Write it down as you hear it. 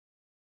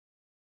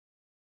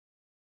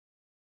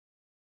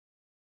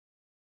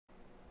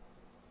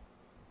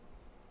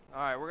All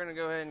right, we're going to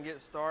go ahead and get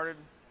started.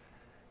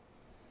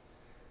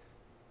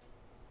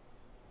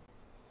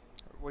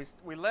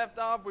 We left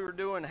off, we were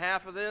doing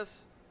half of this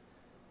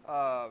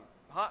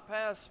hot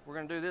pass. We're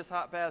going to do this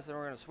hot pass, and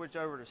we're going to switch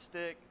over to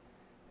stick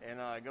and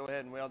go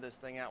ahead and weld this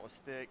thing out with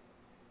stick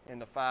in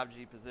the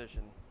 5G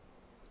position.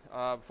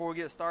 Before we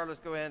get started,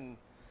 let's go ahead and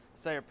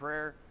say a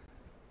prayer.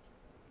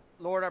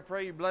 Lord, I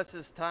pray you bless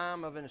this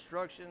time of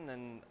instruction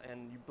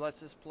and you bless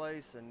this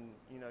place, and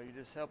you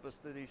just help us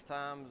through these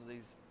times,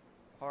 these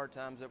hard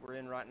times that we're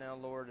in right now,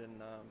 Lord,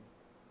 and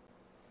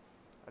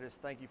I just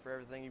thank you for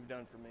everything you've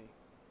done for me.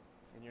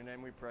 In your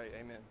name we pray,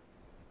 amen.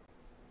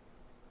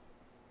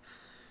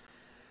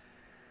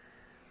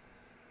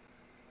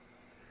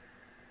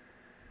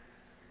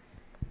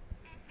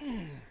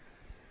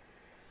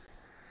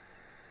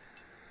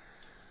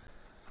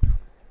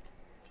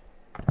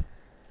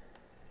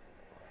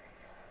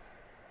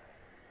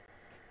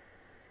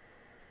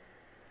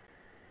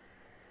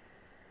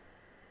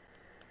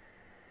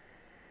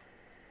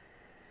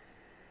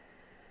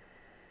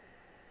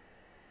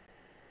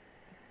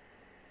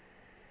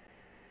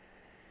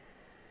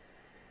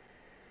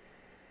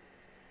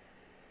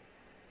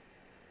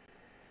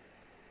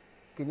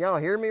 Can y'all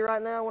hear me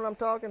right now when I'm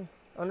talking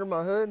under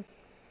my hood?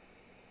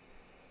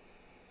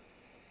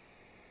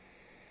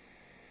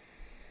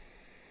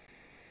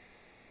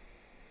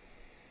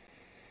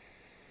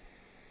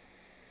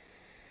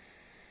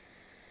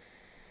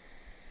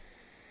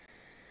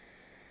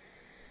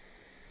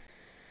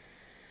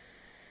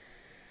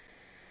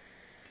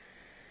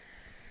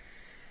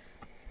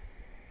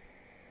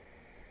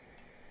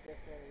 Yes,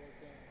 sir, we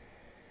can.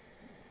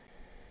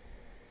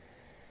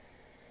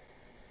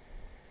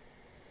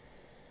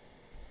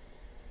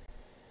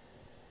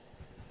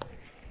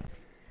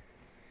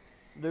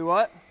 Do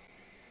what?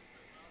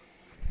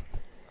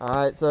 All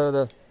right,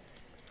 so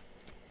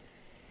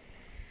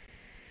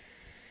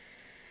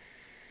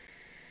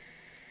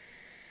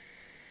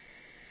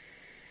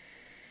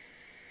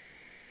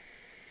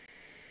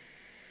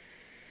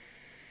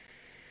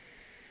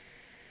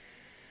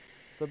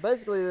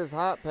basically this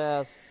hot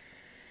pass,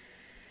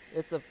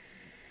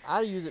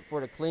 I use it for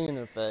the cleaning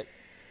effect.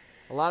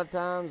 A lot of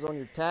times on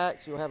your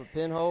tacks, you'll have a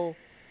pinhole,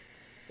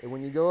 and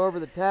when you go over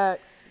the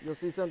tacks, you'll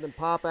see something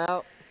pop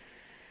out.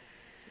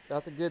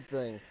 That's a good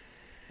thing.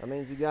 That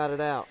means you got it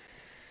out.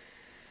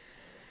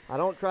 I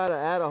don't try to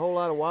add a whole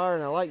lot of wire,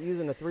 and I like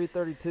using a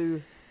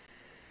 332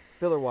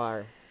 filler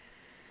wire,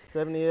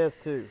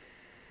 70S2.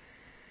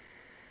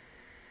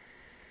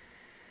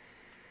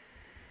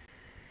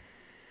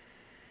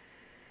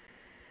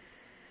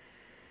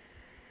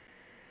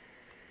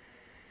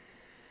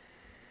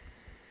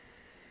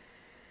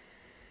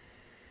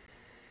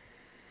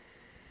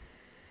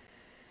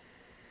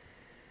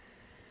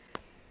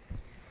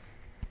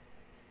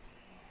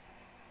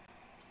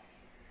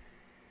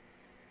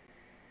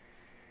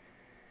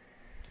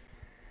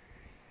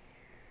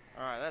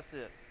 All right, that's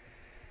it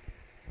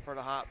for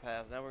the hot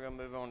pass. Now we're going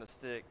to move on to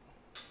stick.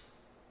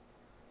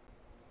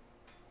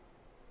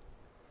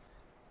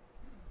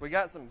 We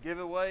got some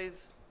giveaways.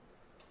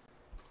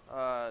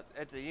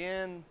 At the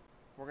end,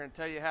 we're going to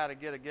tell you how to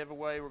get a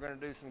giveaway. We're going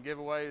to do some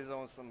giveaways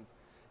on some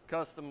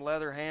custom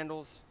leather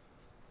handles.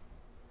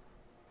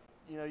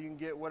 You can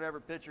get whatever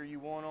picture you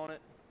want on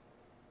it,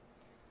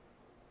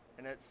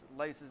 and it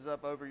laces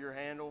up over your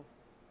handle.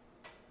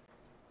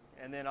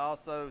 And then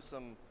also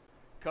some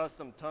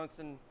custom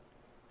tungsten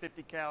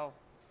 50 cal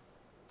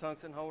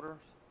tungsten holders,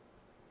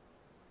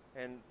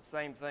 and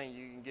same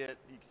thing,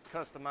 it's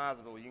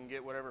customizable. You can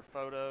get whatever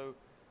photo,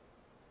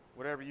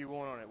 whatever you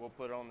want on it, we'll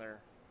put on there.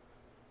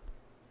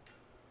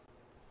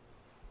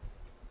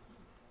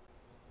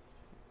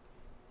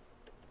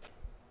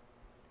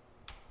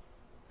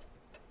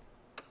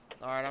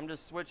 All right, I'm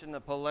just switching the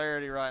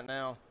polarity right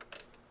now.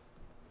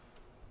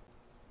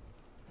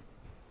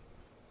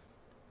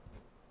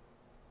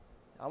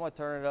 I'm going to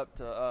turn it up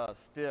to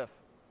stiff.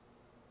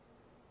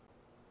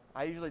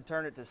 I usually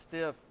turn it to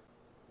stiff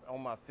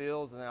on my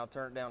fills, and then I'll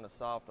turn it down to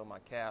soft on my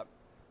cap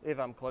if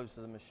I'm close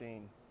to the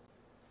machine.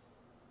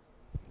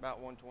 About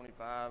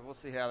 125. We'll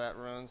see how that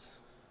runs.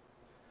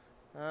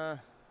 I'm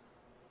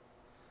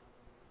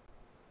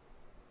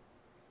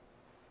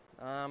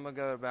going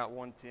to go about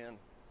 110.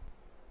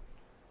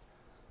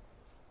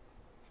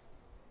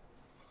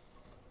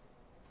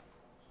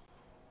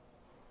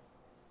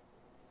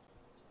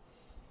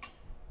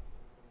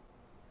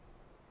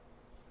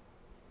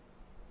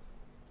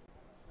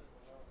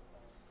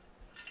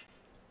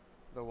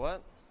 The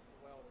what?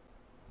 The welder.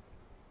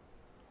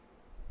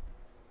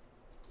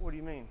 What do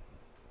you mean?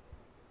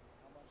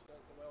 How much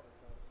does the welder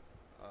cost?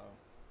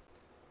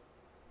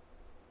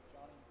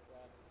 Johnny,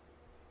 that.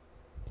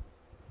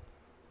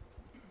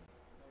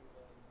 Maybe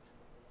the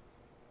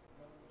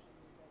milling machine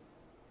you got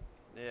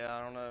in there? Yeah, I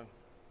don't know.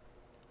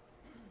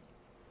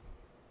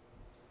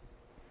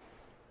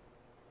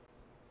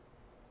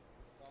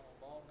 Donald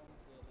Baldwin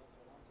said that's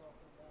what I'm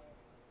talking about.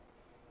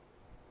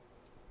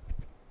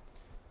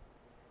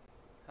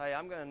 Hey,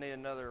 I'm gonna need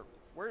another.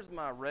 Where's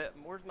my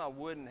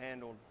wooden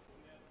handled?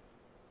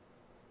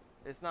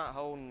 it's not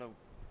holding the.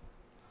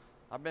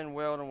 I've been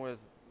welding with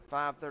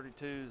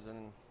 532s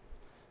and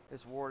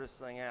it's wore this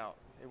thing out.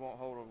 It won't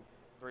hold a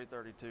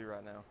 332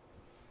 right now.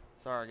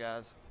 Sorry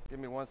guys, give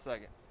me 1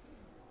 second.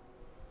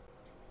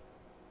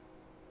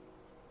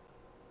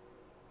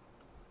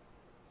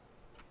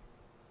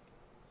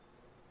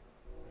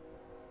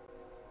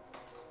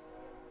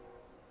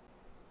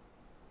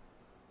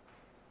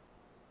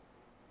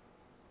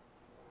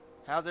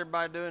 How's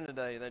everybody doing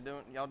today?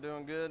 Y'all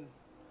doing good?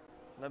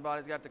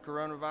 Nobody's got the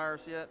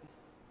coronavirus yet?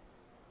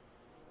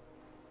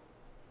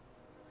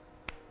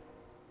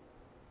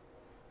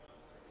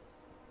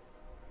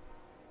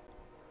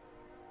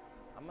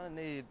 I'm gonna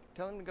need,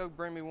 tell him to go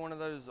bring me one of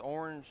those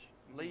orange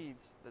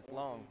leads that's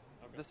long.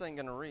 Okay. This ain't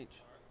gonna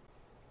reach.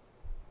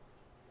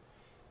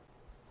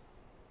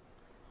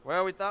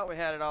 Well, we thought we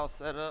had it all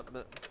set up,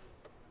 but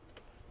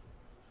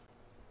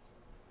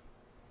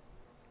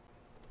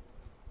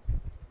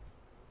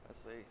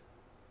let's see.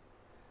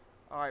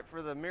 All right,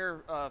 for the mere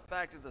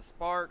fact of the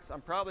sparks,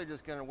 I'm probably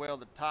just gonna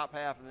weld the top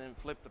half and then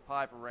flip the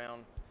pipe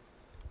around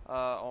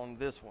on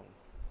this one.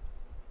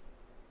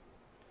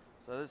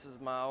 So this is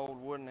my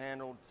old wooden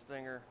handled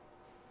stinger.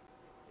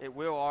 It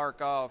will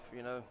arc off,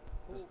 you know.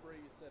 Cool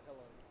Breeze said hello.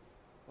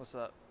 What's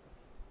up?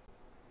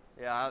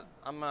 Yeah,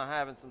 I'm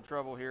having some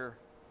trouble here.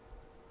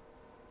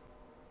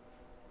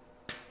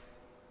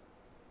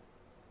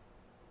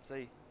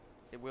 See,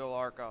 it will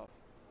arc off.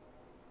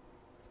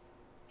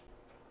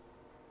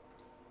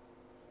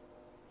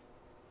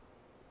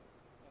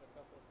 Got a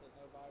couple said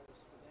no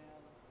virus for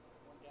them.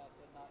 One guy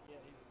said not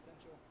yet, he's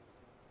essential.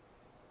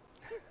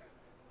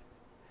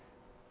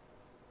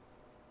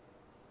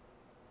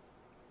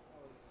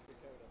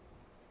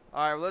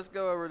 All right, well, let's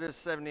go over this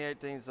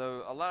 7018.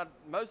 So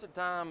most of the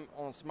time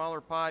on smaller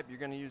pipe, you're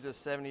going to use this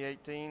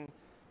 7018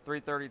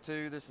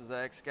 332. This is the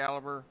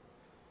Excalibur.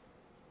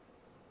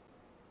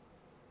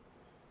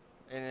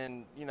 And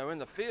then, you know, in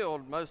the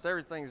field, most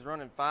everything's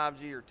running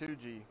 5G or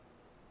 2G.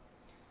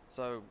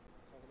 So,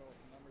 Talk about what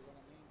the numbers on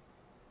it mean.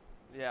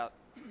 yeah,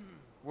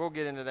 we'll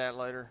get into that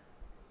later.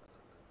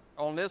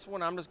 On this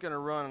one, I'm just going to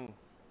run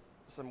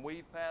some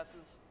weave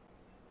passes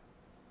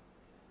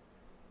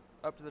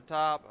up to the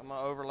top. I'm going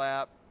to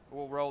overlap.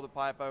 We'll roll the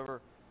pipe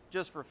over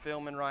just for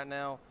filming right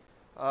now.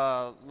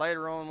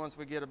 Later on, once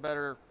we get a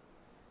better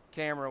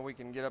camera, we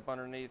can get up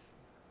underneath.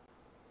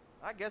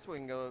 I guess we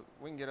can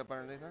get up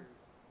underneath there.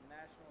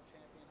 National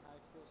champion high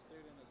school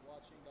student is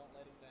watching. Don't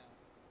let him down.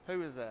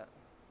 Who is that?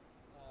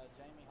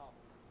 Jamie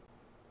Hoffman.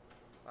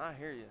 I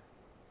hear you.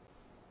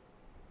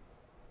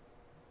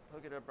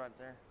 Hook it up right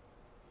there.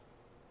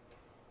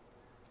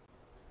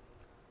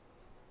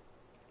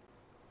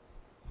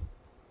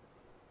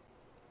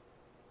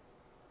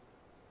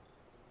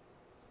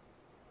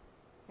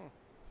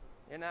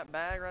 In that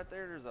bag right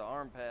there, there's an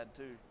arm pad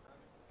too.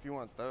 If you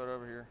want to throw it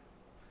over here.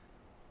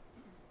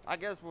 I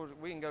guess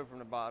we can go from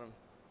the bottom.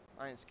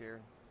 I ain't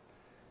scared.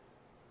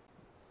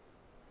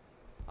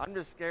 I'm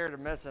just scared of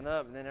messing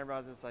up, and then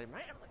everybody's gonna say,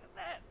 "Man, look at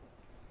that."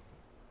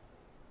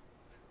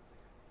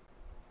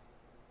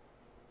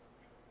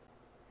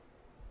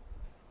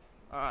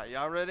 All right,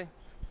 y'all ready?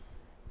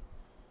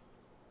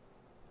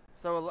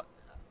 So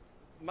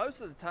most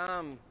of the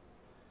time,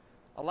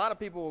 a lot of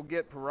people will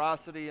get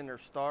porosity in their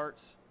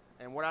starts.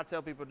 And what I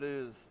tell people to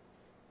do is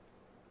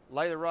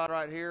lay the rod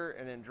right here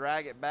and then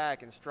drag it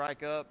back and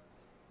strike up.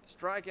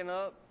 Striking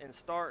up and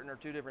starting are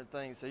two different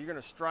things. So you're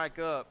going to strike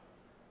up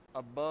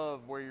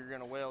above where you're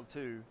going to weld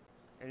to,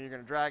 and you're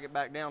going to drag it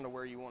back down to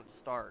where you want to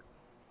start.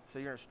 So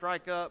you're going to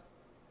strike up,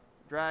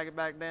 drag it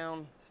back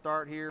down,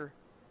 start here,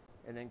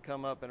 and then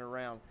come up and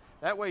around.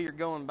 That way you're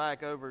going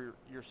back over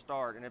your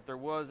start, and if there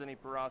was any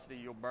porosity,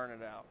 you'll burn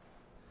it out.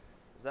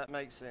 Does that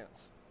make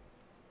sense?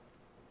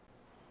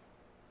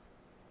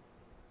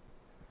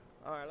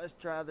 All right, let's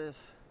try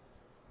this.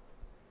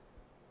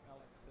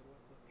 Alex said,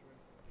 what's up,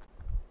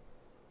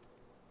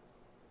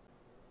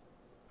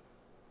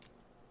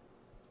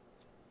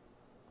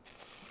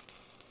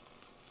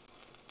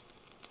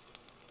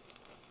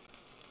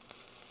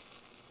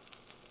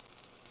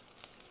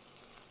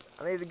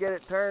 Trey? I need to get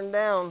it turned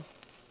down.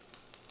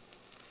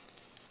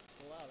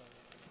 Pull out of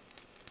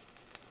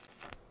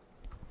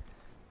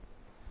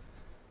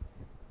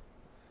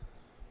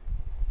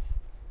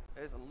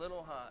it. It's a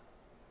little hot.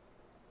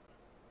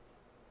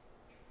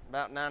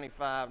 About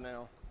 95 now. Yeah,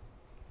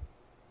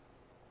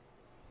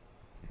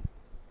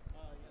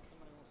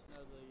 somebody wants to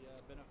know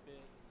the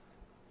benefits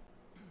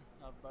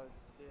of both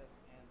stiff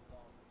and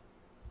soft.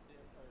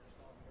 Stiff or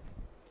soft.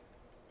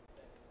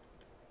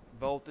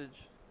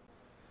 Voltage.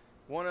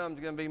 One of them is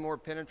going to be more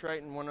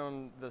penetrating. One of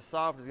them, the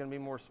soft, is going to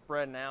be more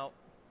spreading out.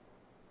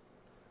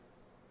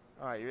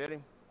 All right, you ready?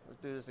 Let's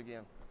do this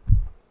again.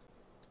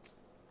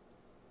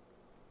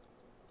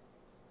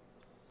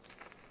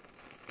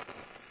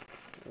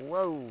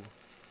 Whoa.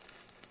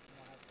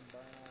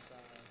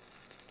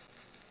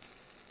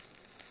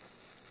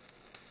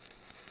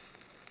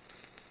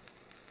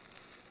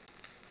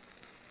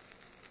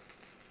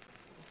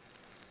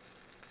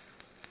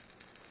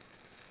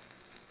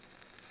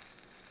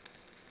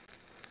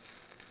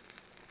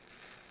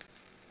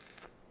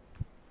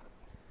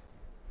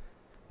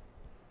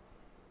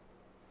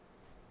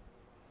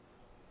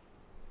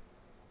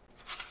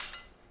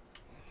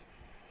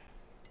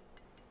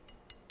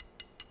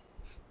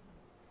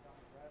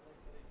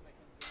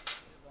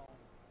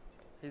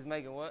 He's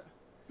making what?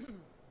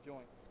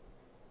 Joints.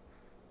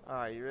 All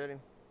right, you ready?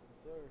 Yes,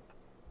 sir.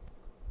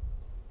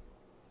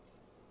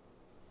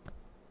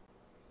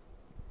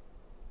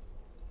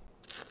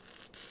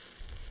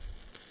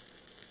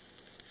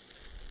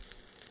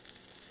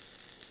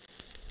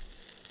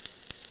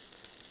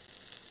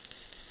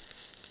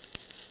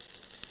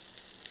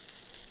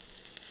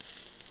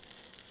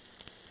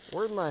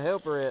 Where's my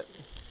helper at?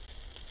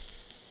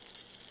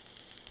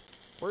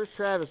 Where's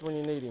Travis when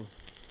you need him? He's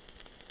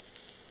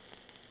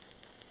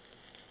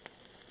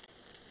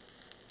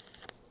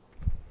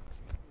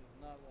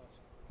not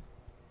watching.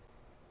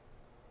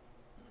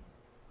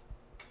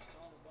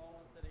 On the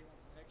ball and said he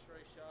wants an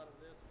x-ray shot of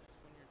this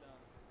when you're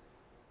done.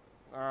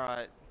 All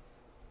right.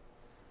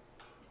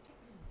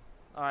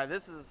 All right,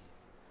 this is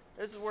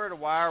where the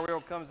wire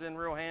wheel comes in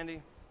real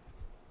handy.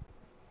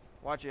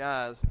 Watch your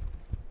eyes.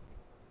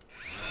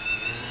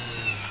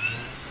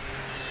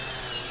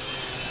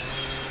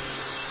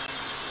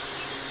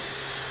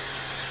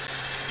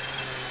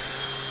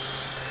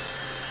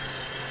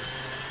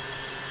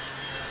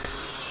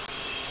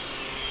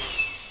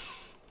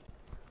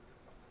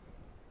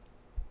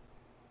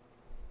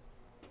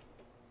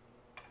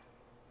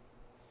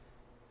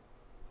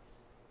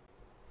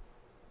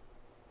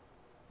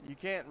 You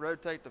can't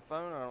rotate the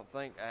phone, I don't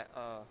think.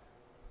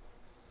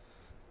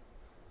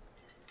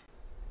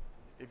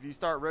 If you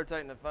start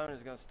rotating the phone,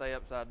 it's going to stay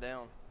upside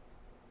down.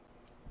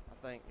 I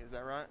think. Is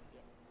that right?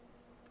 Yep.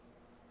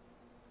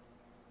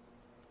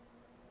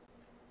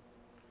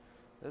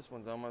 This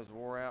one's almost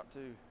wore out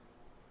too.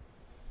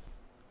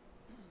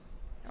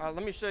 All right,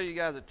 let me show you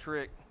guys a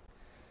trick.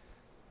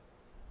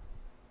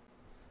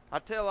 I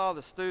tell all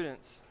the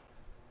students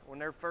when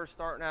they're first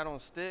starting out on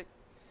stick,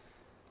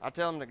 I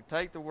tell them to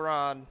take the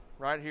rod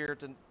right here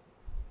to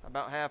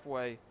about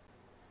halfway,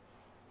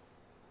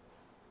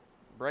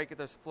 break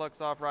this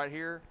flux off right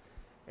here,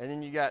 and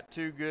then you got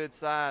two good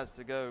sides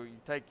to go. You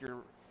take your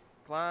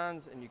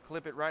clines and you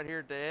clip it right here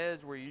at the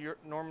edge where you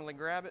normally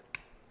grab it,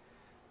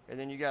 and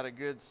then you got a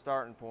good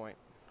starting point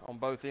on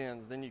both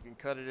ends. Then you can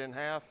cut it in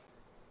half,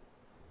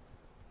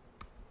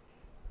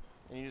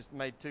 and you just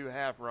made two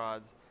half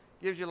rods.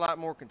 Gives you a lot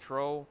more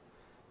control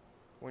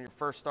when you're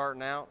first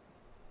starting out,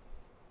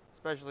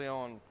 especially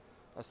on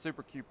a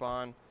super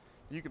coupon.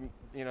 You can,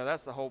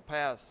 that's the whole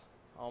pass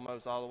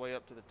almost all the way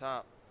up to the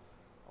top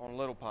on a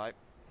little pipe.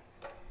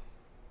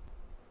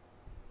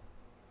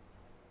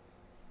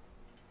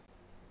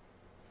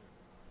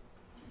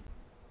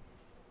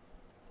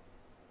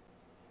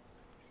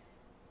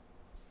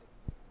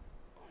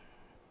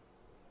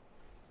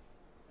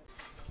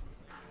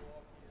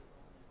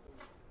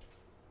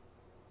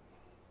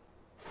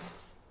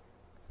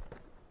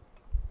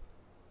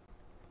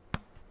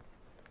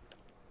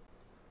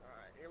 All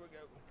right, here we go.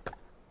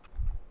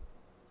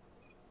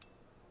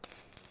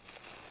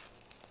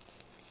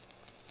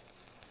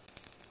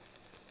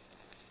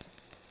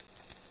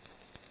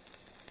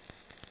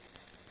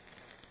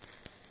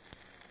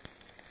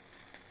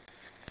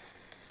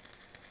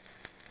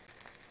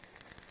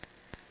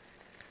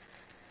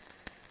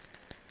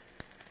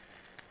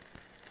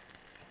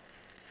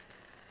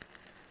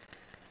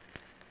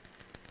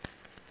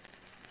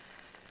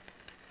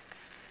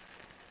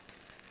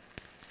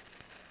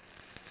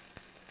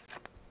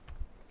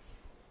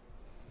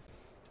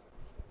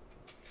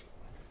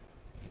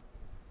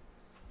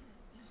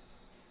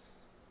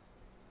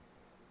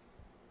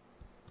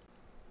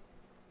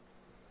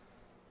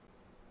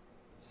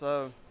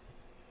 So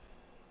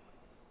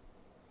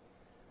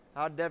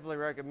I'd definitely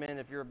recommend,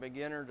 if you're a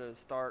beginner, to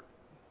start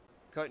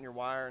cutting your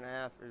wire in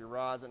half or your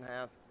rods in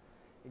half.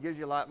 It gives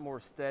you a lot more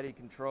steady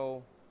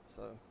control.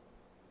 So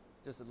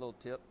just a little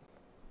tip.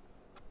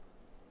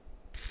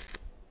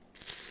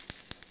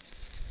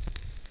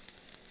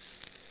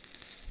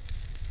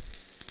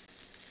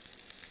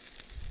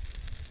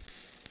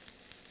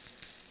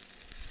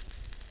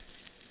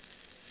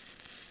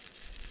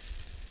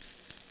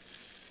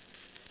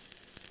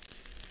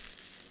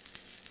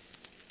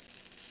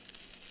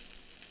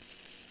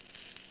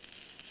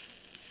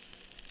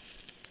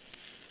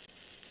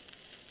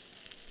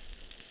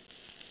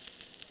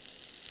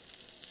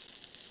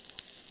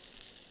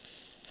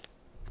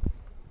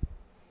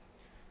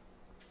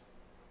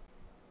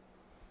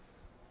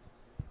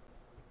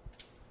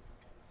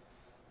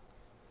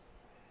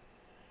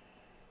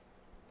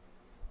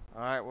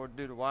 All right, we'll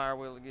do the wire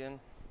wheel again.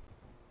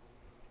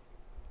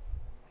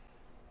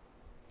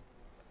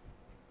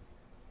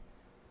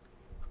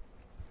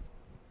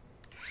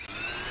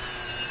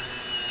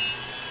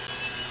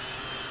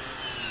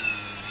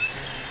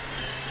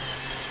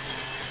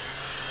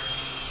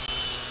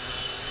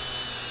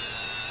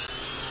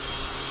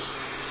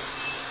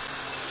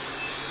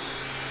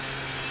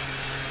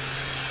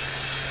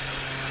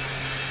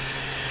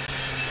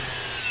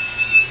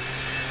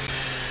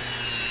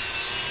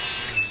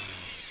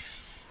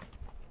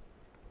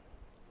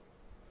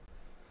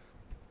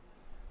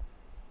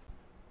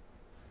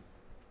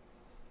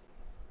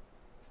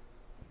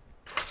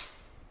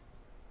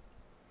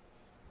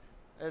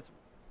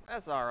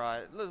 That's all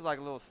right. It looks like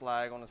a little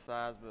slag on the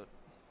sides, but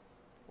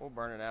We'll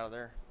burn it out of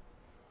there.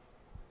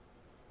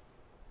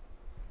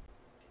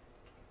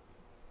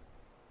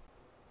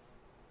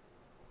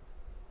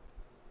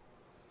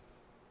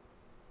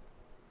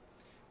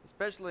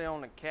 Especially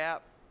on the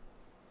cap,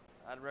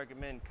 I'd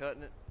recommend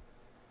cutting it.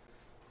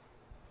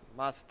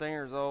 My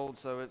stinger's old,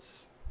 so it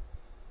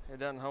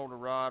doesn't hold the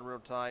rod real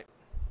tight.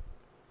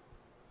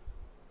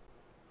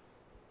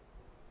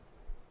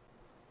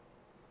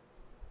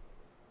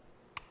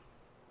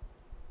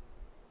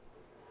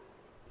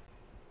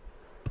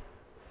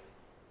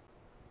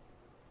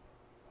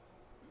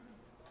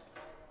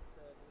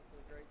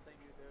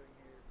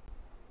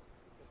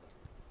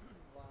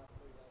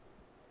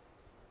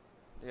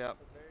 Yep.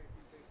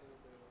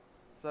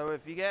 So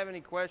if you have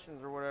any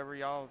questions or whatever,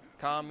 y'all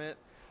comment.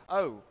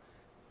 Oh,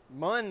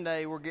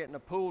 Monday we're getting a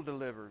pool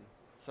delivered.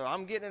 So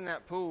I'm getting in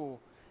that pool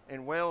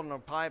and welding a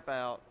pipe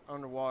out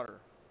underwater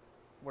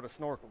with a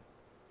snorkel.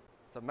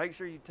 So make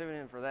sure you tune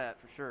in for that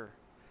for sure.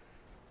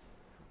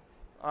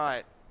 All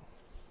right.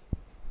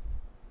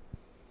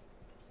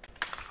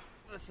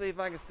 Let's see if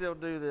I can still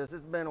do this.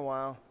 It's been a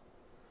while.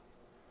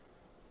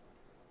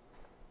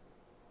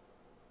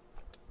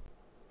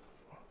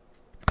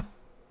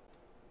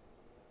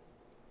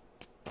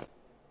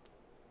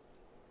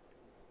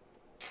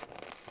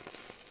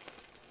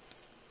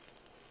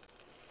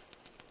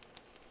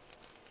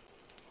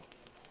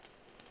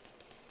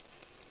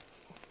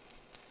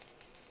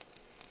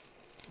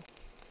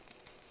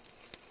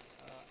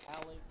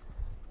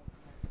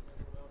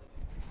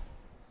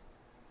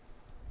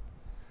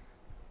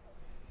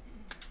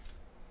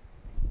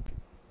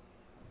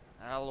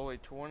 Alloy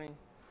 20. I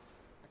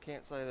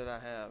can't say that I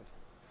have.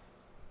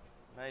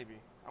 Maybe.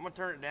 I'm going to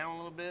turn it down a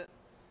little bit.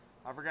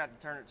 I forgot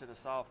to turn it to the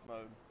soft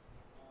mode.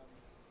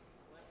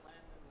 Let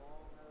Landon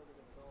Long know that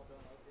it's all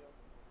done up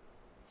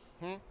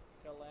here.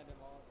 Tell Landon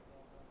Long it's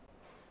all done.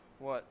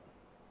 What?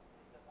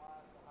 He said, why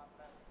is the hot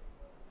pass being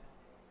welded down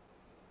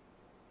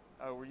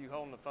here? Oh, were you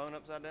holding the phone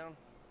upside down?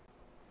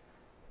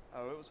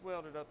 Oh, it was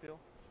welded uphill.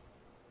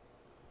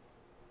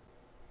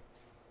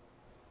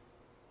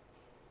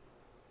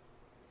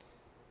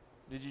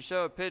 Did you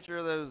show a picture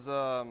of those?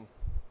 We're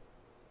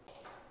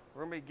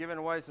going to be giving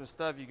away some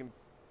stuff. You can,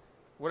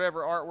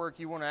 whatever artwork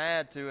you want to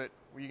add to it,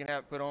 you can have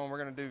it put on. We're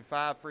going to do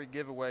 5 free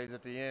giveaways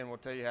at the end. We'll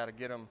tell you how to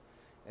get them.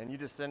 And you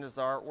just send us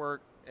the artwork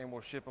and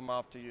we'll ship them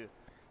off to you.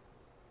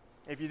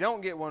 If you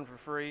don't get one for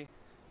free,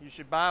 you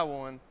should buy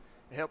one.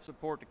 It helps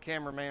support the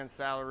cameraman's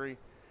salary.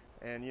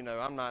 And, you know,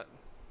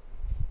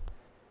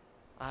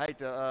 I hate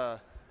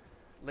to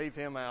leave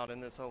him out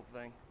in this whole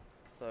thing.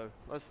 So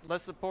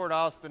let's support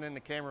Austin and the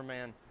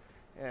cameraman.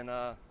 And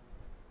all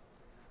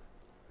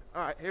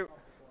right, here.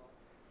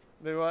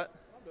 Do what?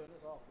 I'm doing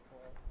this off the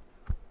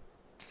clock.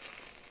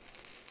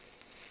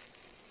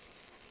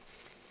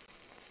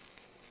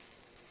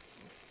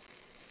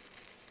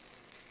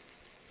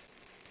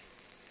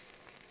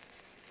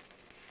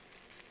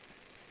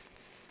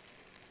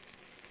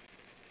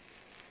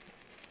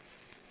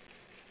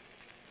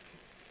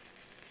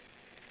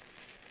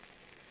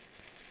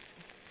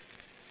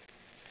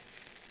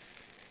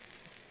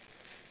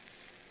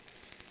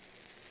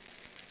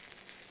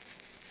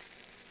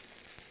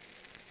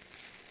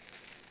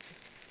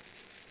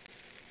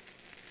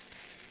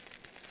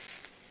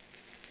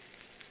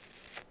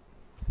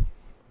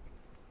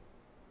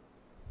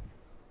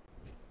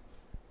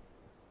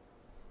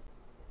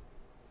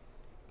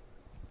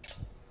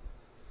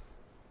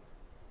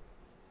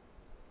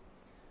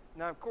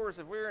 Now, of course,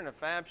 if we were in a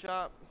fab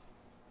shop,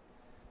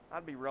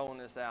 I'd be rolling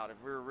this out if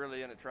we were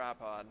really in a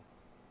tripod.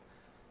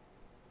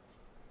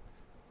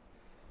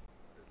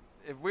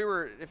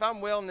 If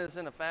I'm welding this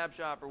in a fab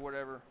shop or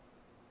whatever,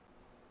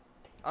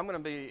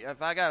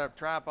 if I got a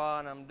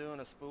tripod and I'm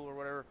doing a spool or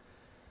whatever,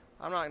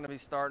 I'm not going to be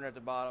starting at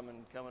the bottom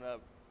and coming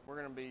up. We're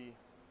going to be,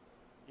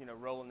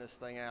 rolling this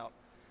thing out.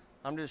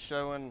 I'm just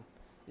showing,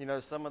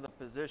 some of the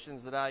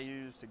positions that I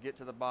use to get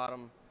to the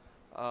bottom.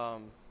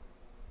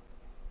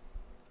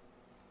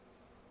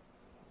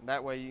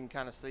 That way you can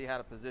kind of see how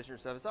to position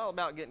yourself. It's all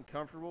about getting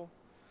comfortable.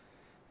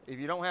 If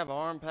you don't have an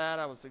arm pad,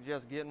 I would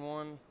suggest getting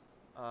one.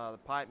 The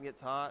pipe gets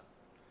hot,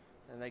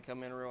 and they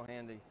come in real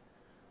handy.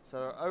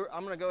 So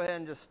I'm going to go ahead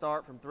and just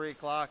start from 3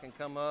 o'clock and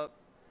come up,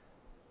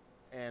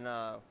 and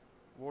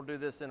we'll do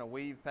this in a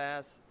weave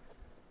pass.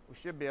 We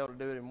should be able to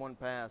do it in one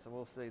pass, and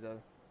we'll see, though.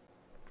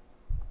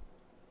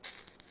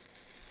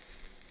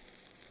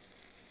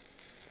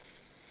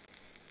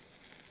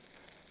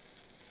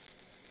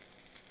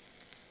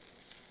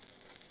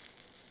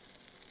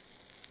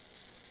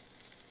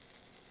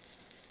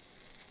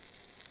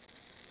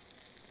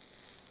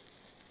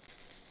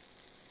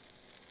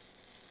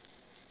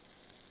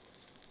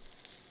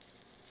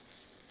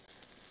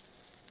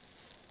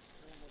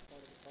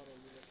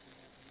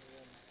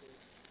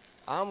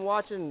 I'm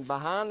watching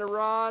behind the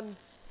rod,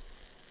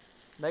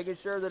 making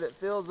sure that it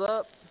fills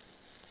up.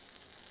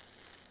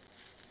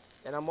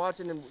 And I'm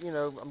watching them,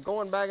 I'm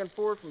going back and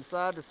forth from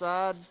side to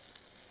side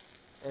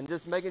and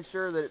just making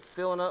sure that it's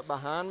filling up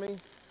behind me.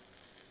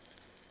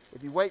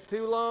 If you wait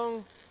too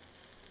long,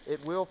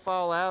 it will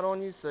fall out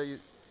on you. So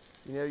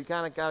You know, you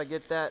kind of got to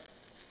get that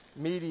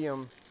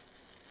medium.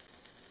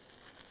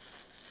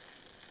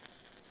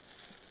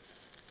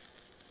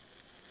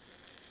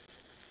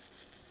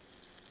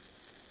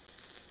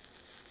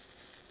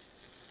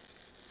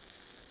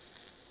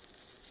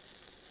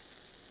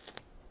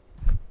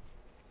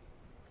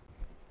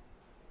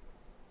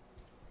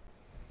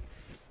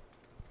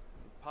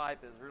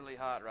 Pipe is really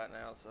hot right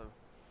now, so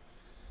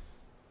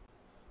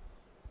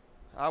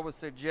I would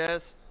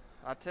suggest,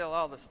 I tell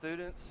all the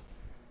students,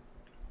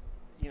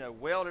 you know,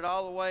 weld it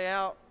all the way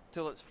out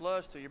till it's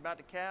flush, till you're about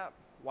to cap,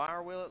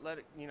 wire wheel it, let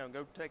it, you know,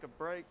 go take a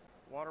break,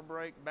 water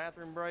break,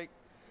 bathroom break,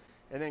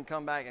 and then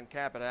come back and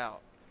cap it out.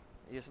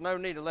 It's no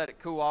need to let it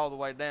cool all the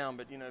way down,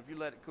 but you know, if you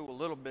let it cool a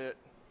little bit,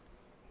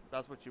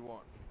 that's what you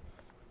want.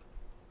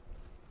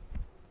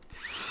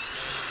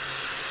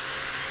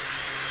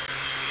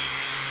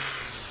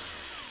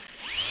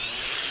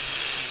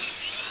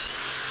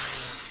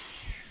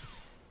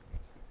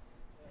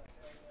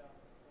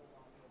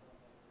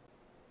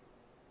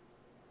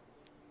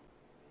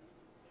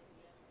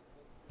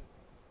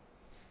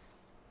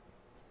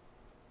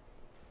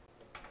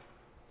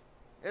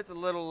 It's a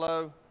little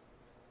low.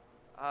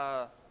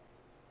 I'd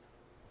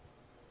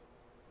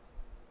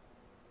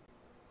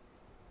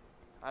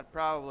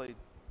probably,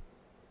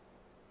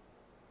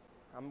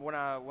 when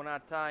I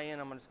tie in,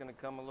 I'm just going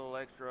to come a little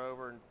extra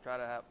over and try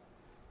to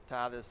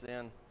tie this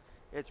in.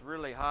 It's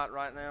really hot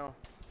right now.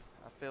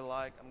 I feel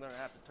like I'm going to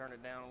have to turn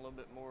it down a little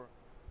bit more.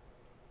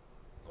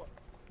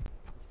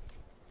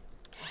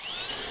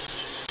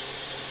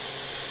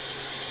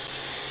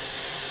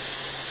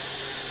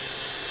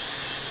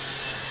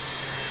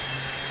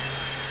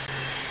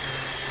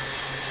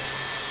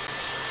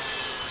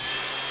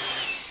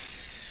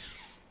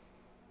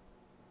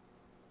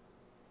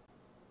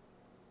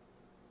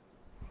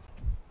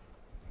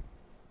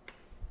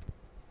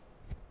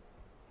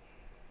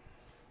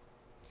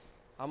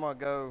 I'm going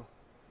to go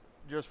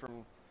just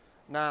from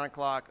 9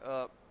 o'clock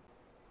up.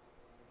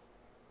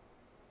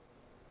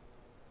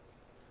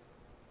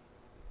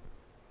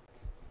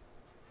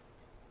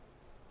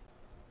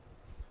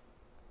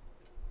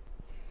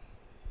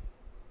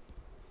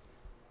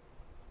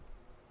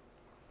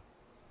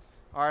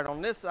 All right,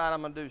 on this side,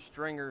 I'm going to do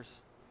stringers,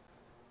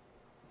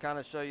 kind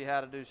of show you how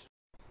to do.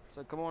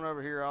 So come on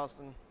over here,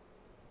 Austin.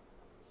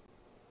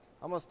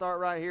 I'm going to start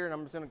right here, and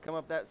I'm just going to come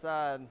up that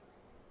side,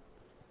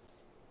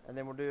 and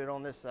then we'll do it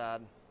on this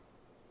side.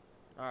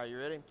 All right, you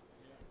ready? Yeah.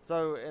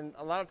 So, and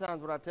a lot of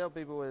times what I tell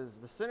people is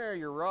the center of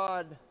your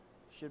rod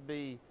should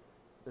be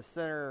the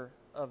center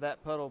of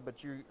that puddle,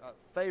 but you're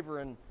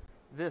favoring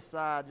this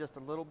side just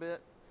a little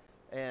bit,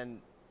 and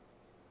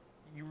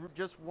you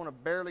just want to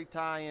barely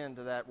tie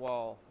into that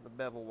wall, the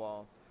bevel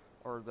wall,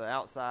 or the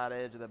outside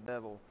edge of the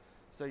bevel.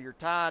 So you're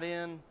tied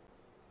in.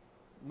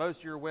 Most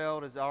of your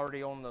weld is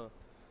already on the,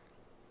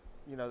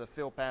 you know, the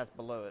fill pass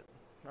below it.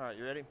 All right,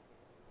 you ready?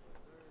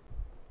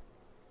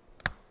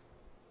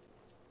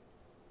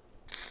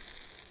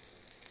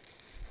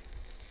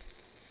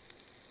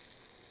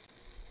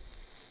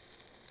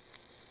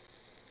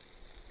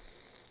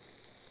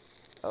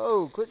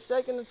 Oh, quit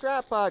shaking the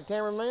tripod,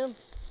 cameraman.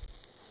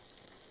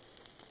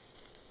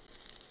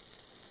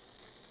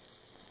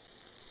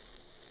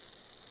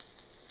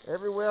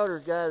 Every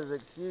welder's got his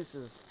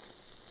excuses.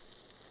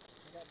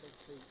 I got big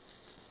feet.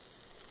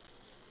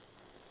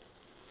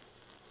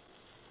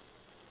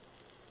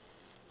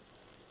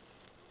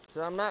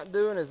 So I'm not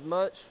doing as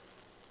much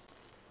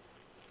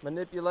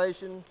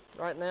manipulation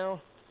right now.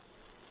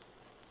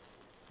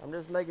 I'm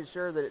just making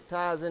sure that it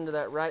ties into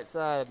that right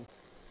side.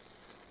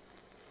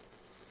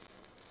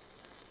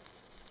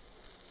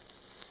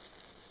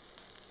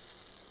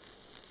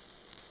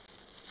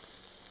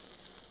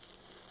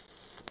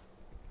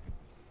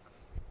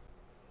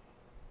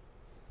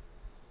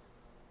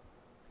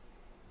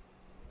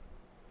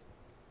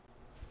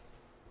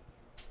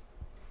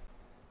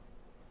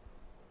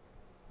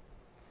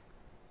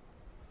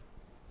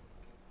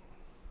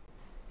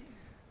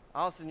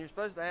 Austin, you're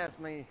supposed to ask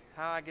me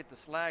how I get the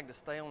slag to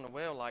stay on the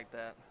weld like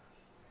that.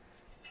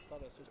 I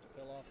thought it was just to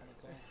peel off on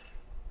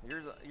its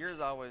own.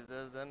 Yours always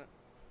does, doesn't it?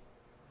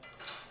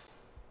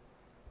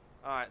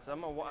 All right, so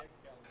I'm gonna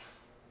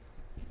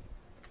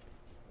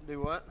do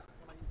what?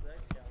 I'm gonna use the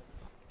Excalibur.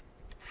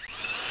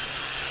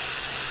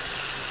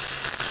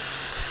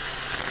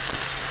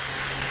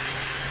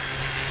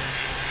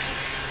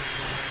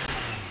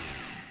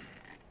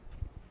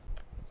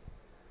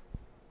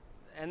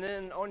 And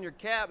then on your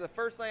cap, the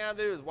first thing I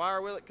do is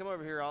wire wheel it. Come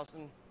over here,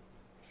 Austin.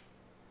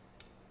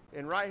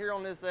 And right here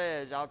on this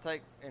edge, I'll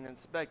take and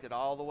inspect it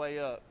all the way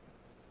up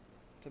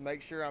to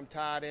make sure I'm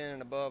tied in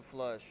and above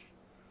flush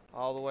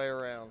all the way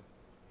around.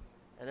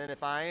 And then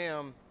if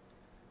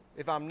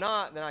I'm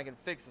not, then I can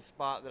fix the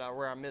spot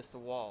where I missed the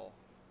wall.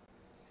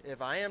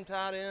 If I am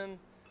tied in,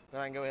 then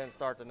I can go ahead and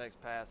start the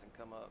next pass and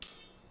come up.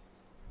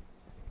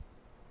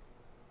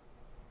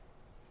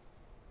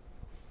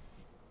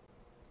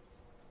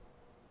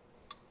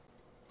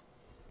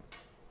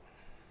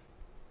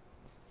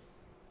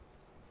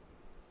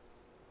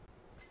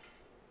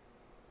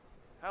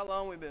 How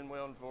long we been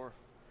welding for?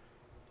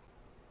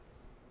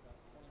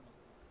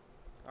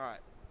 All right.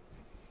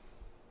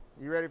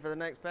 You ready for the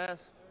next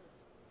pass?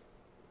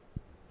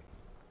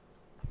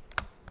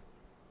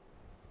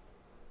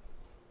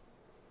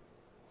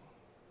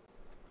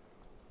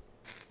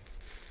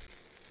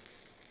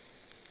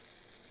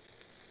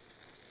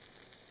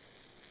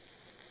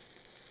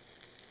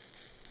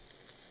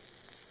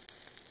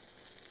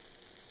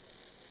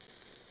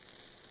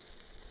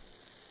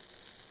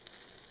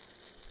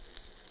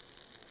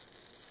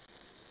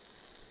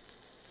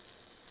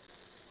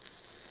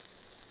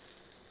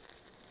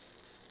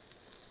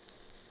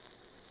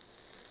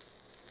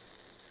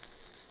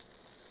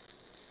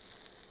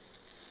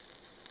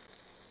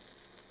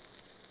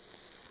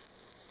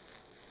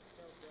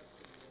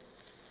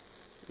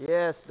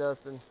 Yes,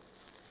 Dustin.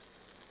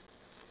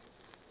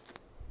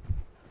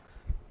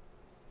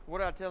 What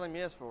did I tell him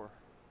yes for? He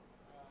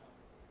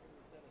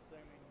said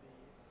assuming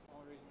the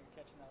only reason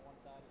you're catching that one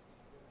side is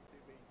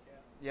because you're doing 2 bead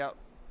cap. Yep.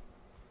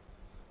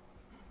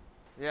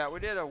 Yeah,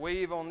 we did a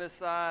weave on this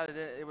side.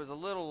 It was a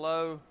little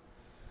low.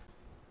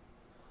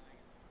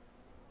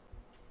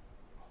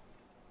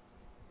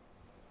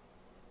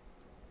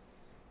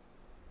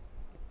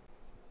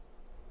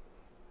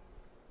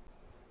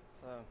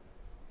 So.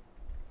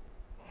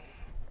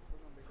 We're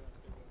going to be doing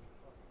stick over.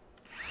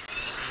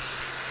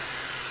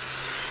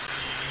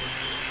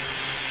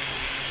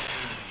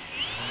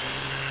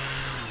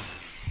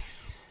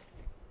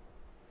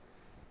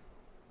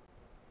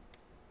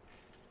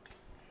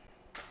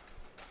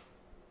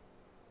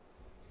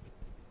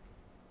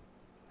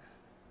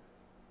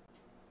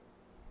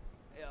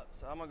 Yep,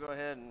 so I'm going to go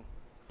ahead and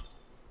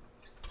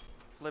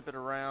flip it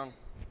around.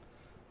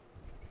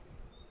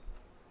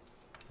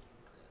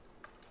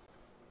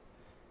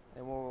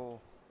 And we'll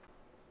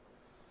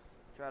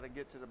try to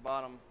get to the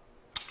bottom.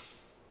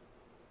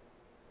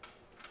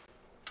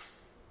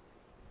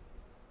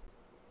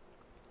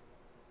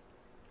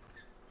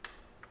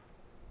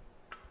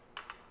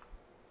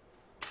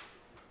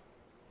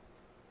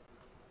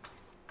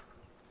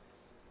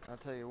 I'll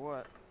tell you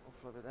what, we'll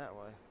flip it that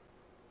way.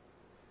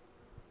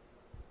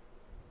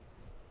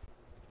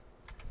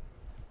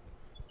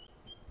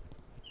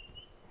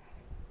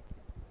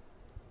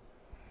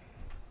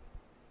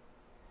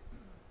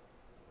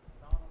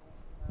 Donna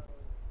wants to know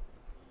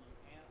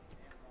the amp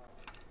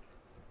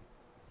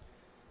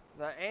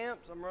and The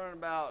amps, I'm running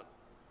about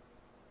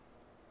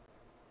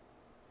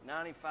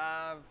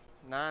 95,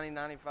 90,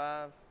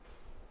 95.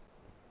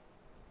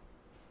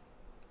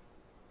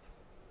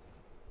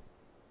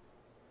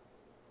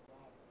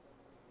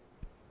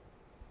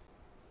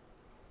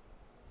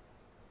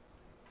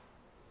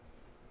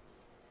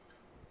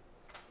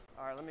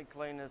 All right, let me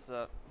clean this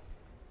up.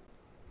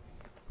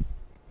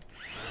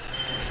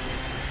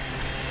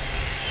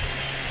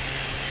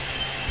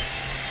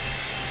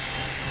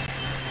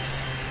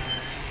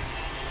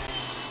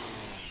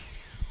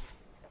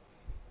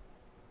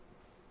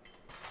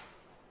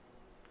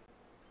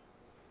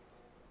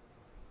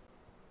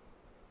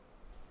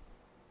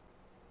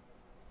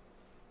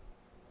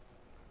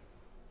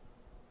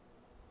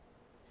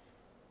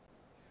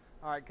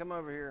 All right, come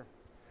over here.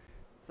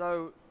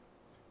 So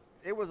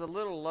it was a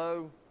little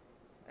low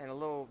and a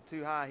little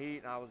too high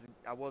heat, and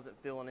I wasn't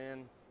filling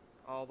in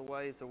all the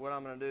way. So what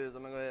I'm going to do is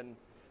I'm going to go ahead and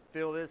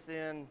fill this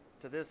in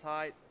to this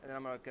height, and then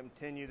I'm going to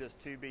continue this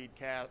 2-bead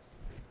cap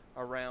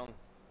around.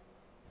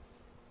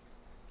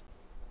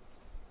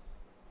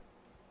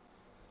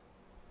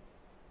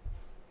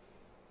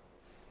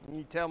 And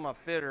you tell my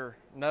fitter,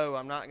 no,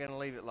 I'm not going to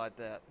leave it like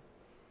that.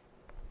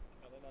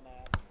 No, they don't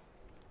ask.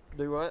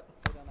 Do what?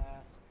 They don't ask.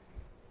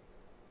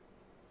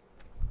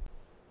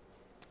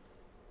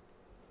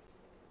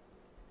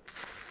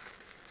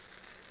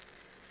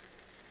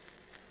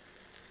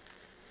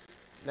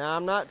 Now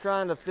I'm not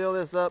trying to fill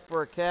this up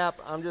for a cap.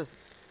 I'm just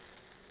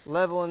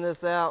leveling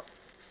this out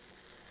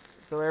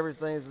so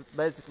everything's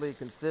basically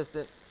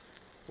consistent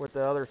with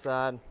the other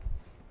side.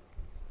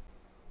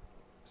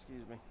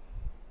 Excuse me.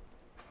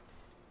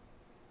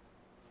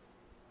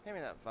 Hand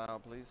me that file,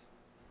 please.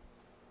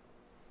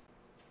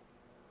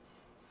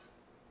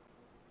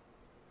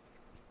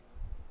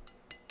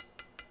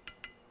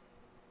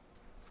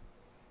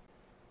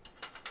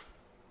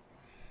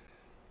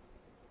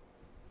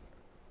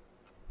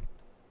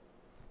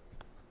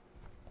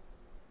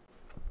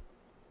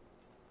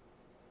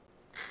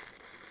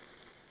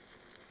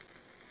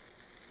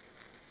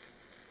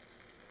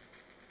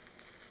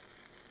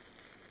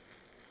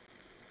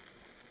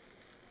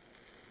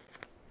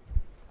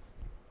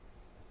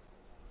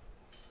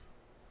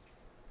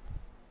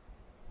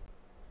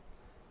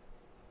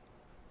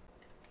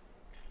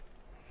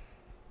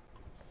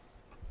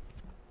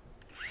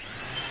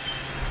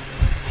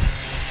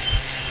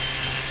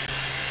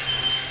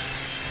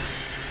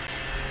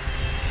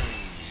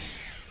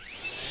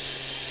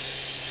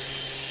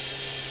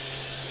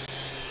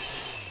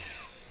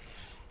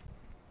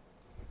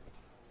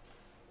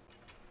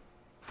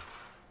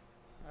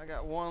 I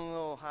got one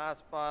little high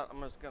spot. I'm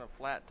just going to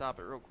flat top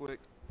it real quick.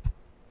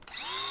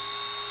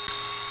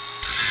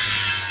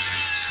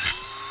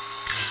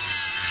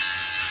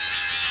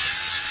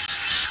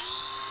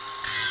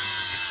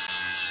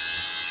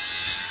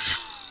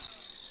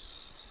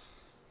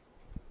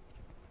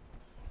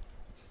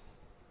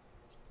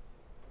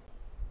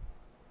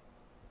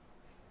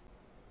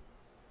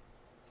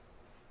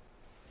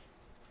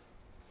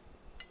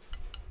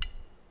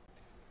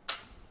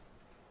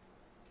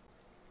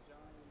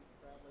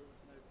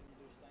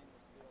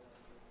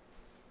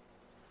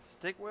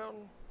 Stick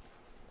welding?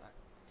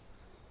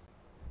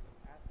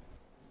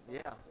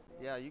 Yeah,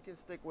 yeah, you can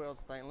stick weld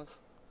stainless.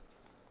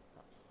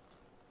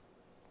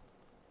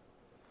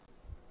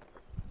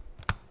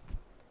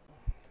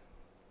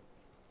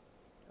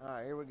 All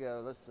right, here we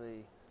go. Let's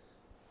see.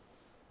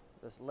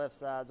 This left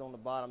side's on the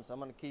bottom, so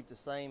I'm going to keep the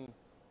same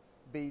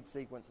bead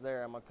sequence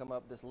there. I'm going to come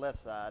up this left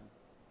side.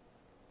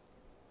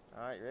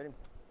 All right, you ready?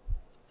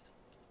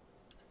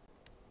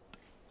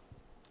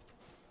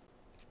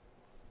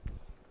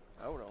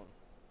 Hold on.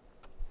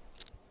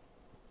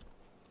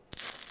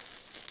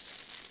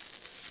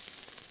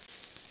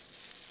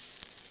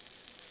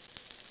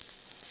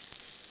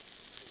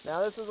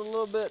 Now this is a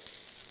little bit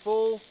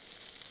full.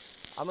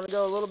 I'm going to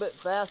go a little bit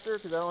faster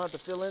because I don't have to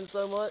fill in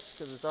so much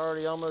because it's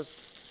already almost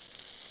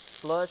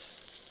flush.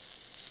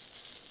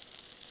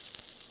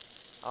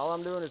 All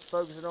I'm doing is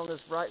focusing on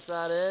this right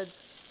side edge,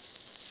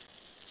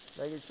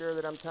 making sure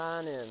that I'm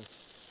tying in.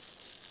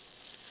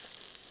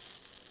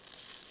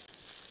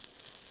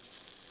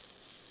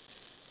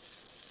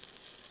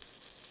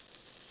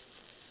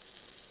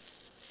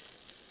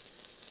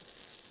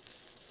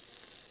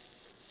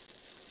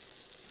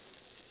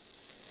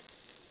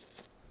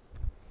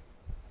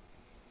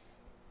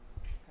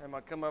 And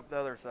I come up the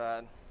other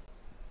side.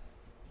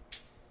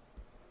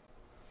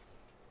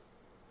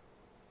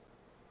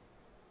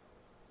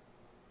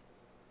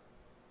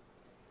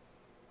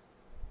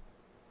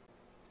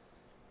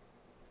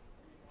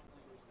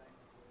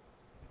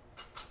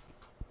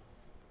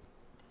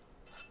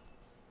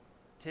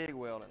 TIG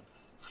welding.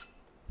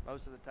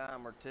 Most of the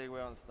time we're TIG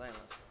welding stainless.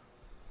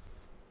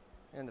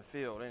 In the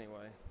field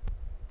anyway.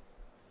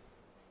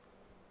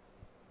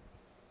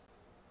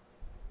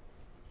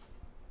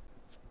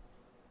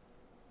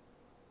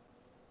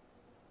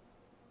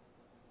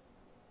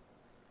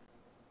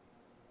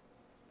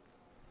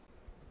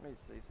 Let me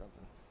see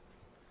something.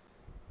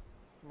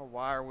 I'm gonna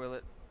wire wheel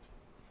it.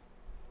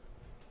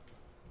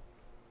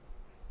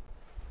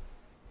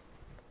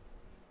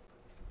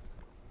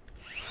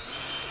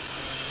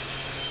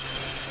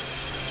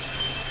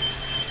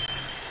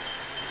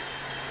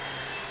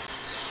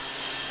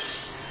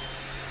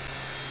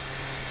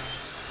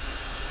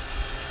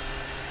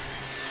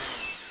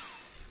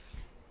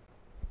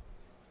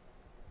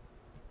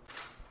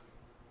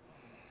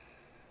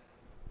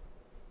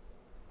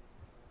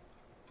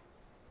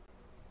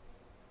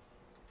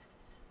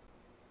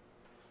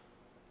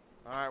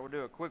 All right, we'll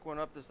do a quick one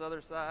up this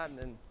other side and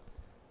then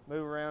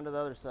move around to the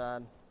other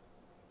side.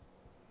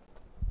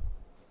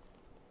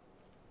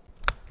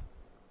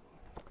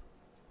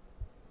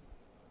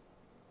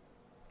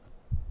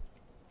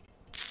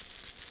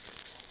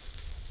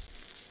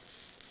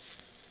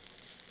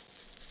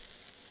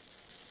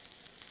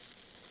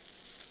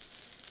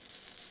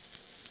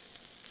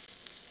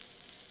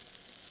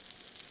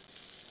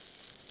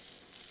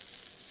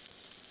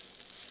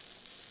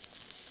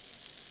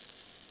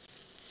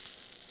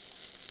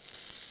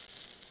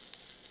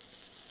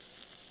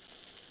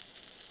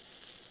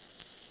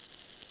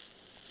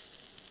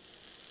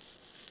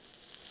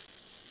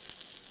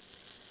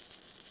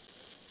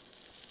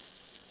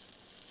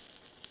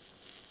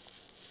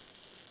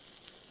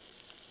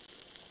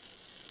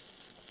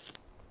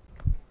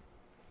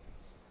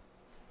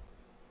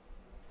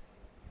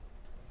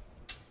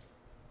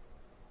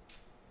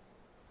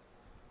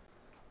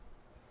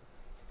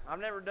 I've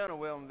never done a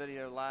welding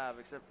video live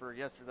except for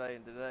yesterday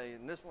and today,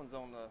 and this one's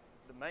on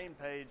the main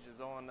page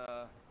is on,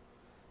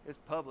 it's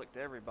public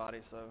to everybody,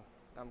 so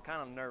I'm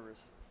kind of nervous.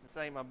 This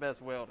ain't my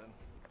best welding.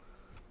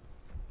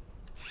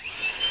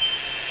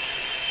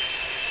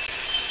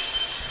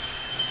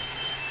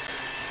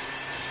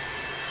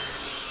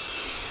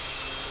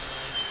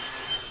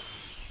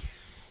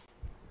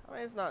 I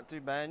mean, it's not too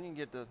bad. You can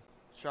get the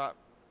shot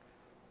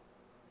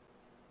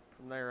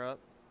from there up.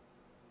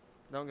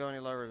 Don't go any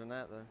lower than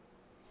that, though.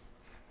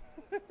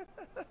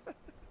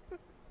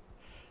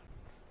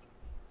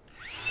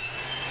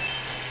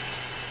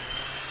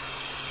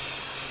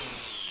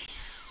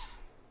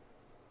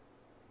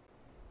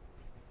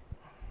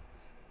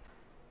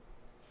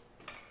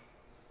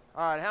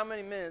 All right, how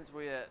many minutes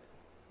we at?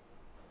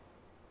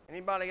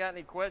 Anybody got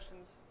any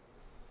questions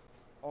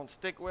on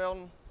stick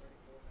welding?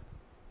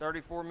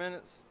 34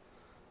 minutes.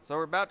 So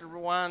we're about to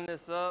wind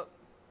this up.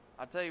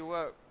 I tell you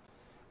what,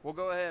 we'll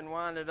go ahead and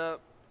wind it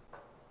up.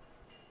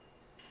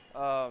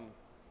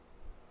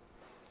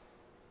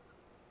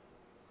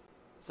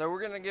 So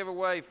we're going to give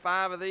away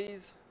 5 of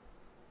these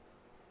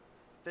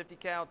 50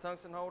 cal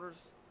tungsten holders,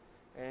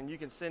 and you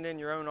can send in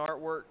your own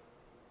artwork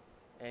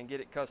and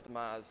get it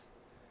customized.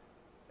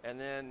 And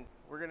then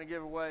we're going to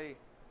give away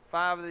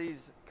 5 of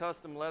these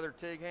custom leather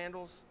TIG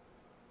handles.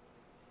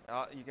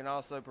 You can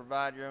also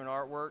provide your own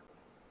artwork.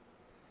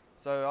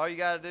 So all you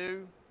got to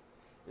do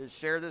is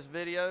share this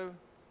video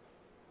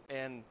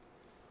and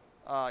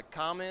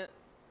comment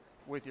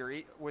with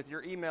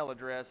your email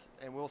address,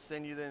 and we'll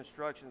send you the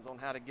instructions on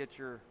how to get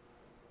your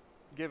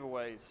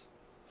giveaways.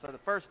 So the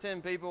first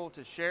 10 people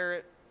to share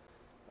it,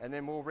 and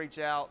then we'll reach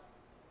out.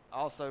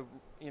 Also,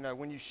 you know,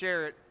 when you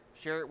share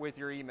it with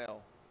your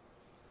email,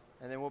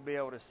 and then we'll be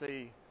able to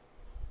see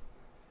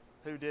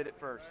who did it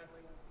first.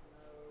 Bradley wants to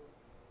know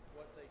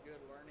what's a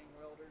good learning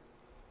welder.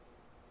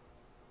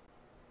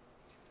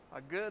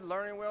 A good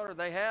learning welder,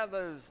 they have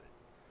those.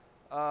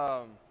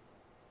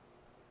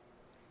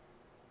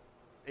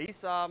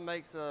 ESOB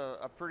makes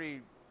a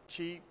pretty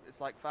cheap,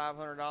 it's like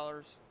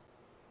 $500,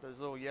 those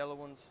little yellow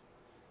ones.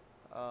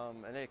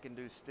 And it can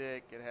do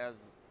stick, it has,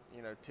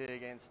 you know,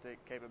 TIG and stick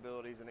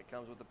capabilities, and it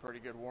comes with a pretty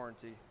good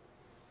warranty.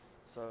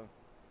 So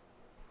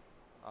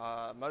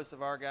most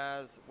of our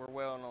guys, we're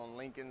welding on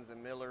Lincolns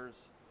and Millers.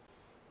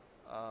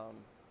 Donald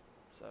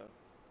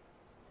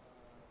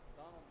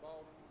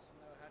Baldwin wants to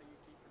know, how do you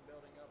keep from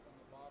building up on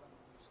the bottom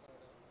when you start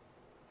up?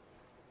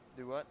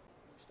 Do what?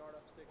 When you start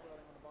up stick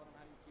welding on the bottom,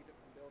 how do you keep it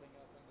from building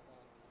up on the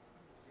bottom?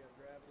 Do you have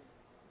gravity?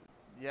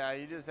 Yeah,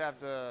 you just have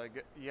to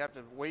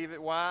weave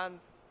it wide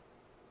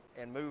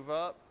and move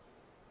up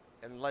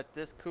and let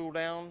this cool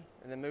down,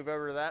 and then move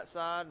over to that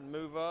side and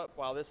move up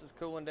while this is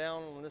cooling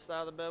down on this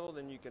side of the bevel.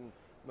 Then you can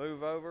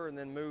move over and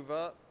then move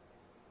up,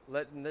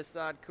 letting this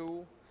side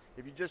cool.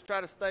 If you just try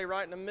to stay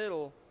right in the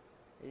middle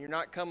and you're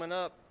not coming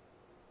up,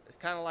 it's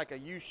kind of like a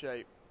U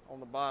shape on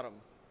the bottom.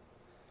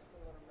 Also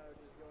let them know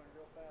just going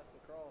real fast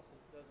across,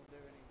 it doesn't do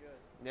any good.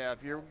 Yeah,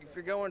 if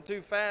you're going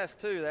too fast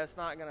too, that's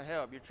not going to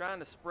help. You're trying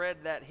to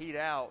spread that heat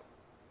out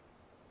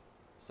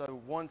so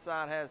one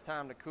side has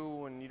time to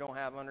cool and you don't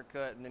have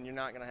undercut, and then you're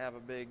not going to have a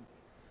big,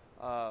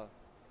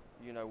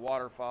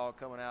 waterfall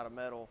coming out of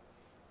metal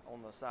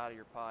on the side of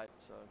your pipe.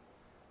 So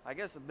I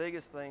guess the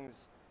biggest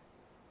things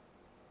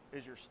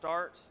is your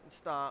starts and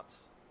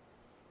stops.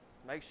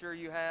 Make sure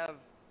you have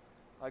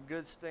a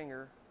good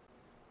stinger.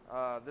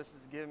 This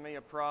is giving me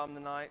a problem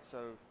tonight,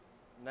 so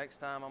next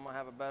time I'm going to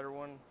have a better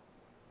one.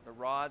 The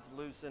rod's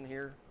loose in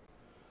here.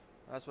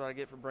 That's what I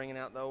get for bringing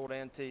out the old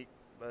antique.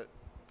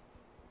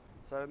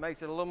 So it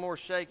makes it a little more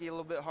shaky, a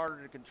little bit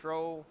harder to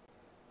control.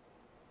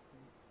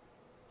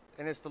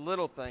 And it's the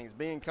little things,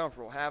 being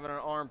comfortable, having an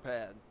arm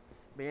pad,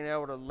 being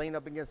able to lean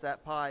up against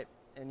that pipe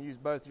and use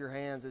both your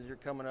hands as you're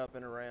coming up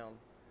and around.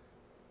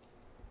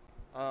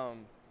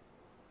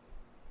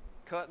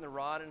 Cutting the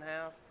rod in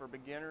half for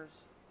beginners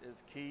is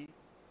key.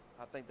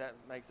 I think that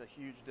makes a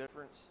huge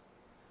difference.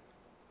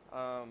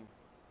 And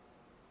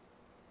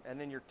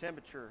then your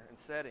temperature and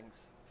settings.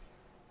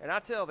 And I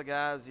tell the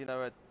guys,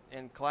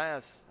 in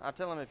class, I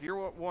tell them, if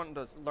you're wanting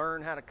to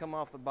learn how to come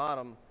off the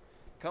bottom,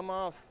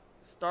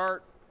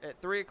 start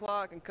at 3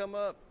 o'clock and come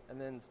up,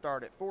 and then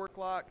start at 4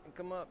 o'clock and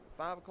come up,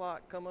 5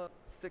 o'clock, come up,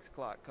 6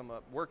 o'clock, come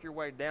up. Work your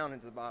way down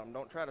into the bottom.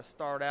 Don't try to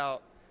start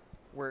out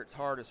where it's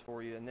hardest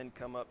for you and then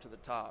come up to the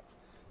top.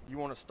 You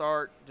want to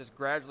start just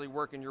gradually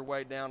working your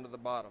way down to the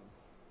bottom.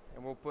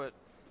 And we'll put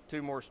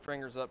 2 more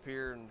stringers up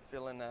here and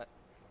fill in that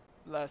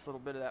last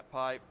little bit of that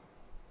pipe.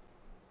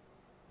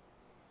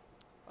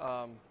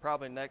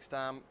 Probably next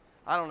time,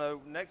 I don't know,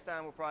 next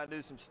time we'll probably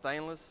do some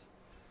stainless.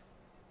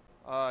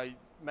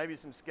 Maybe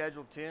some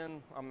Schedule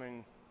 10. I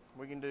mean,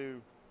 we can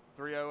do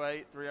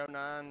 308,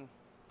 309,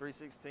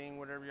 316,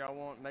 whatever y'all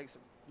want.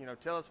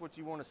 Tell us what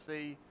you want to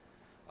see.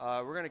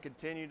 We're going to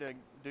continue to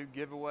do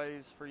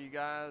giveaways for you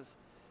guys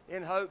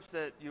in hopes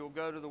that you'll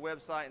go to the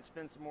website and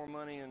spend some more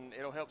money, and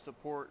it'll help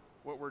support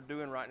what we're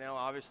doing right now.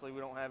 Obviously, we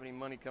don't have any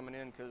money coming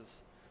in because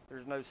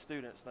there's no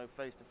students, no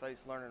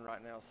face-to-face learning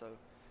right now. So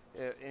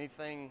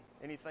anything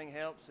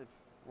helps. If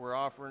we're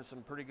offering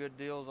some pretty good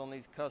deals on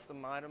these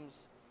custom items.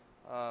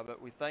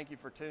 But we thank you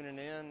for tuning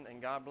in,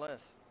 and God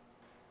bless.